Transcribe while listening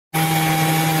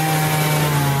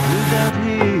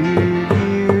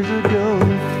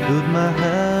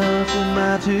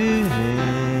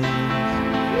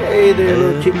Hey there,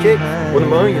 little chick chick. Well,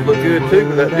 the onions look good too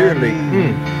with that deer meat.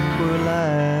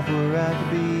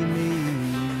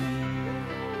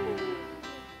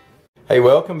 Hey,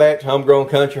 welcome back to Homegrown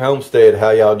Country Homestead.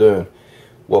 How y'all doing?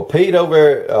 Well, Pete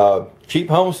over at Cheap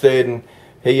Homesteading,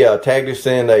 he tagged us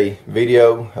in a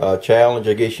video challenge,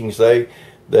 I guess you can say,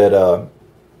 that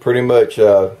pretty much,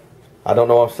 I don't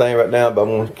know what I'm saying right now, but I'm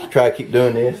going to try to keep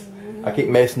doing this. I keep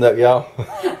messing up, y'all.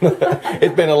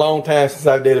 It's been a long time since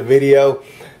I did a video.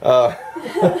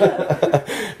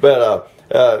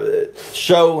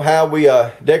 Show how we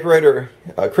decorate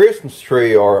our Christmas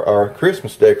tree or our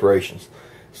Christmas decorations.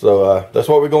 So that's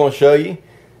what we're going to show you.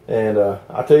 And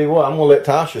I'll tell you what, I'm going to let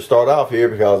Tasha start off here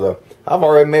because I've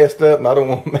already messed up and I don't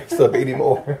want to mess up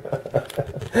anymore.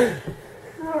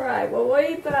 Alright, well,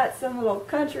 we've got some little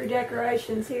country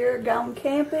decorations here, gone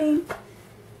camping.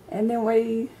 And then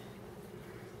we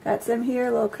got some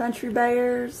here, little country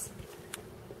bears.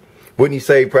 Wouldn't you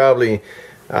say probably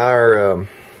our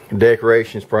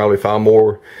decorations probably fall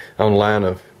more on the line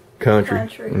of country?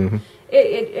 Mm-hmm.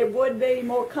 It would be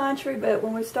more country, but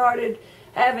when we started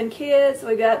having kids,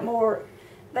 we got more,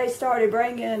 they started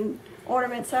bringing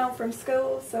ornaments home from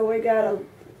school, so we got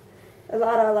a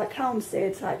lot of like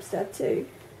homestead type stuff too.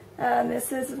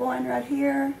 This is one right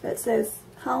here that says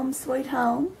Home Sweet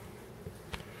Home.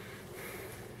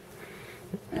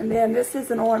 And then this is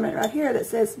an ornament right here that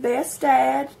says Best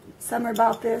Dad. Summer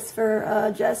bought this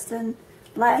for Justin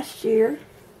last year.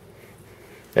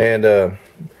 And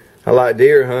I like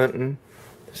deer hunting,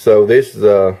 so this is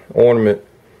a ornament.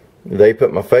 They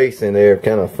put my face in there,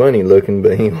 kind of funny looking,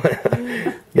 but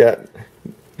anyway, got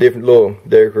different little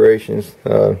decorations,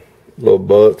 little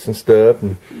bucks and stuff.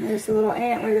 And there's a little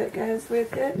antler that goes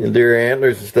with it. The deer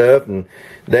antlers and stuff. And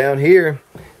down here,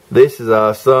 this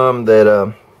is some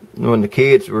that when the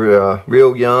kids were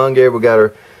real young, there we got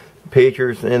our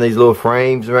pictures in these little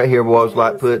frames right here. Was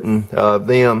like putting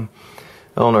them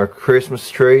on our Christmas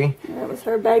tree. That was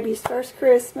her baby's first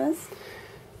Christmas.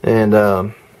 And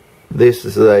this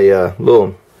is a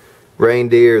little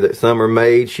reindeer that Summer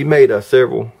made. She made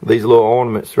several of these little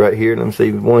ornaments right here. Let me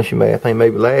see, one she made, I think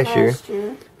maybe last year.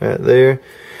 Right there.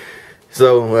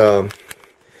 So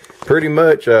pretty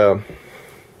much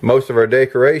most of our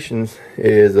decorations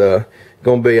is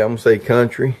going to be, I'm going to say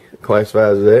country,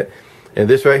 classifies as that. And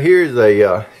this right here is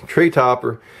a tree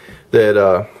topper that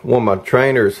one of my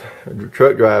trainers,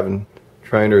 truck driving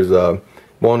trainers,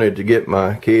 wanted to get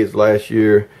my kids last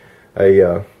year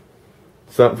a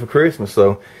something for Christmas.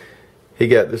 So he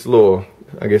got this little,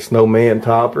 I guess, snowman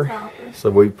topper. So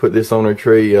we put this on our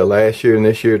tree last year and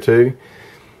this year too.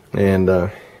 And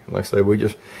like I say, we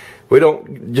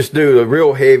don't just do the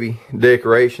real heavy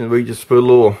decorations. We just put a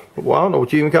little, well, I don't know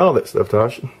what you even call that stuff,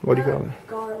 Tasha. What do you call it?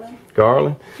 Garland.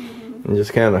 Garland? Mm-hmm. And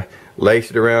just kind of lace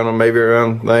it around or maybe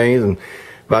around things.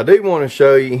 But I do want to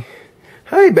show you,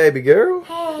 hey baby girl.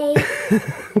 Hey.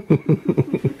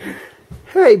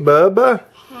 Hey Bubba.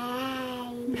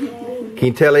 Hey. Can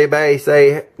you tell everybody,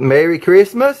 say Merry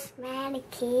Christmas? Merry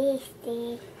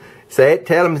Christmas. Say it,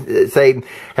 tell them, say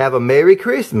have a Merry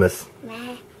Christmas.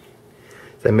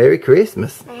 Say Merry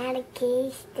Christmas. Merry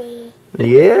Christmas.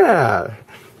 Yeah.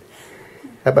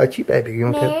 How about you, baby? You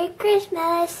Merry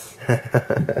Christmas.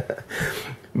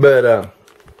 But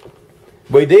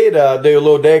we did do a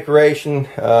little decoration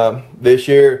this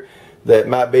year that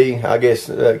might be, I guess,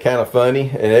 kind of funny,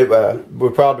 and it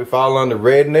would probably fall under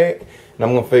Redneck, and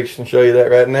I'm going to fix and show you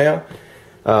that right now.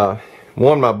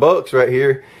 One of my bucks right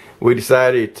here, we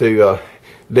decided to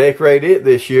decorate it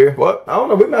this year. Well, I don't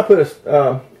know, we might put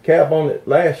a cap on it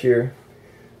last year.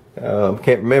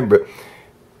 Can't remember it.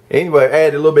 Anyway,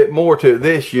 added a little bit more to it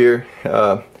this year.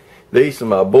 These are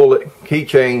my bullet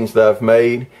keychains that I've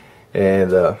made,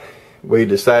 and we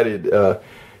decided to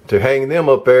hang them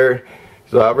up there.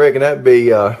 So I reckon that'd be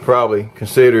probably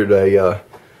considered a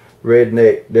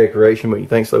redneck decoration. What you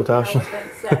think so, Tasha?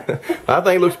 I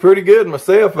think it looks pretty good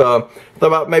myself. Thought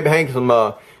about maybe hanging some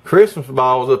Christmas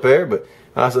balls up there, but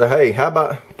I said, hey, how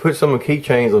about put some of the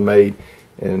keychains I made?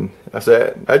 And I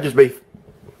said, that'd just be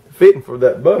fitting for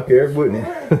that buck here, wouldn't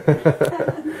it?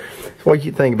 What do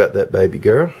you think about that, baby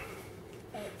girl?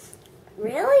 It's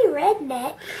really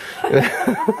redneck.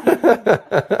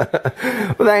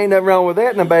 Well, there ain't nothing wrong with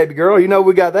that, now, baby girl. You know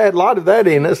we got a lot of that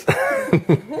in us.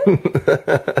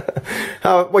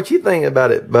 What you think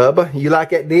about it, Bubba? You like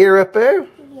that deer up there?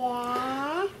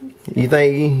 Yeah. You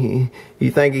think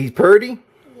he's pretty?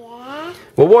 Yeah.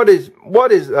 Well, what are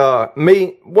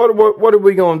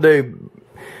we gonna do?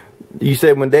 You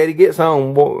said when Daddy gets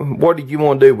home, what did you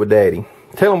want to do with Daddy?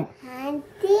 Tell him. Hunting.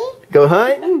 Go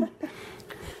hunting?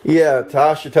 Yeah,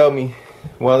 Tasha told me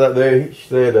while out there, she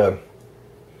said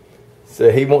So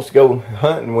he wants to go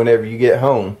hunting whenever you get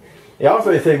home. He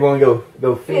also said he want to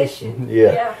go fishing.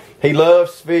 Yeah. He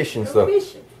loves fishing. Go So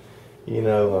fishing. you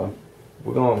know,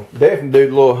 we're gonna definitely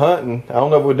do a little hunting. I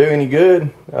don't know if we'll do any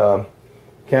good.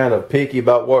 Kind of picky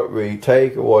about what we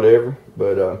take or whatever.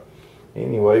 But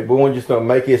anyway, we're just gonna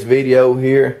make this video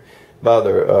here by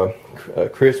the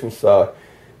Christmas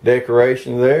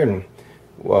decorations there, and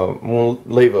we'll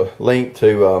leave a link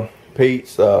to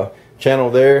Pete's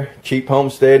channel there, Cheap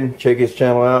Homesteading. Check his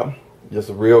channel out. Just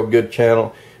a real good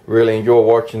channel. Really enjoy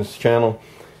watching this channel.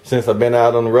 Since I've been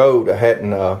out on the road, I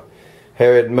hadn't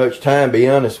had much time, to be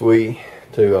honest with you,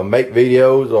 to make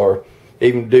videos or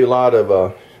even do a lot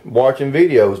of watching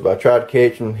videos, but I try to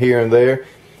catch them here and there.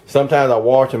 Sometimes I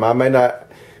watch them. I may not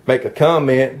make a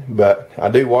comment, but I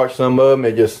do watch some of them.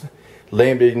 It just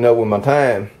limited, you know, with my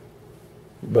time.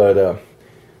 But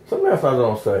something else I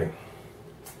was gonna say.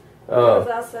 I was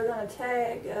also gonna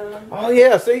tag. Oh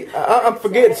yeah, see, I'm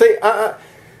forgetting. See,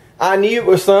 I knew it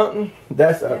was something.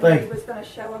 That's I think. He was gonna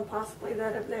show him possibly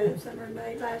that up there that Summer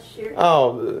made last year.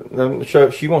 Oh,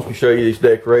 she wants me to show you these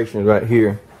decorations right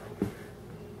here.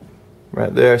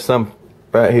 Right there, some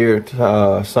right here.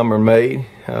 Summer made.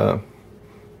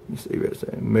 Let's see what's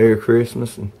that. Merry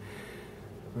Christmas, and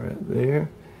right there.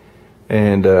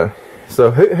 And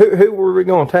so who were we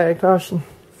gonna tag, Tasha?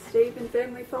 Stephen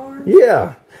Family Farms.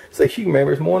 Yeah. See, she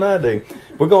remembers more than I do.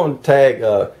 We're gonna tag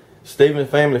Stephen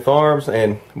Family Farms,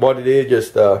 and what it is,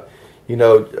 just you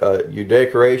know, your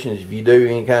decorations. If you do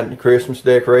any kind of Christmas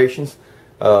decorations,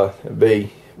 whether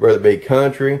it be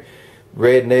country,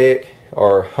 redneck,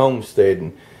 or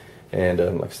homesteading. And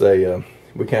like I say,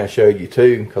 we kind of showed you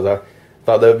too, because I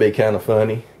thought that would be kind of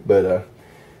funny. But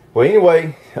well,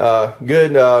 anyway,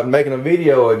 good making a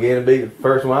video again. It'll be the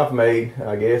first one I've made,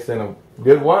 I guess, in a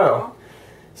good while.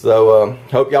 So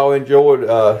hope y'all enjoyed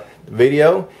the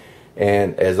video.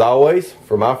 And as always,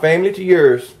 from my family to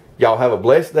yours, y'all have a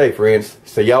blessed day, friends.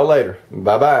 See y'all later.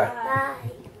 Bye-bye.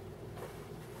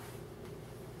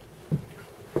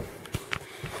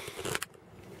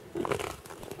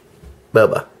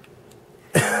 Bye.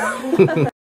 Bye-bye.